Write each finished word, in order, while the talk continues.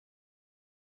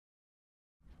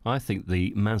I think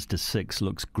the Mazda 6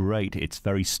 looks great. It's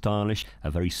very stylish, a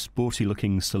very sporty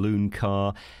looking saloon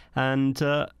car, and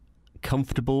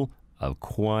comfortable, a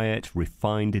quiet,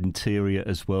 refined interior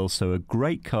as well. So a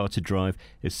great car to drive,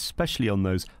 especially on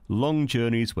those long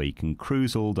journeys where you can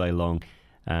cruise all day long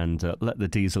and let the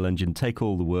diesel engine take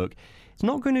all the work. It's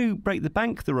not going to break the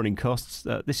bank, the running costs.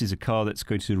 This is a car that's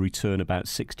going to return about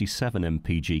 67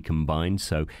 mpg combined,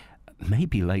 so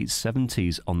maybe late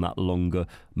 70s on that longer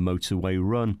motorway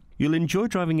run. You'll enjoy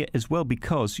driving it as well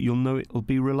because you'll know it'll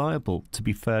be reliable. To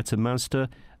be fair to Mazda,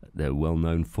 they're well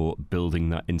known for building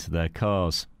that into their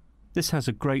cars. This has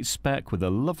a great spec with a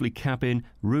lovely cabin,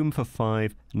 room for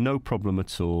 5, no problem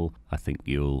at all. I think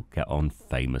you'll get on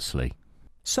famously.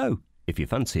 So, if you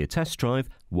fancy a test drive,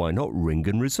 why not ring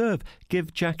and reserve?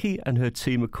 Give Jackie and her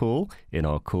team a call. In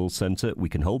our call centre, we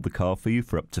can hold the car for you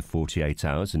for up to 48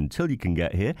 hours until you can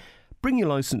get here. Bring your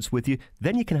licence with you,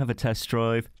 then you can have a test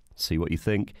drive, see what you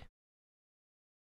think.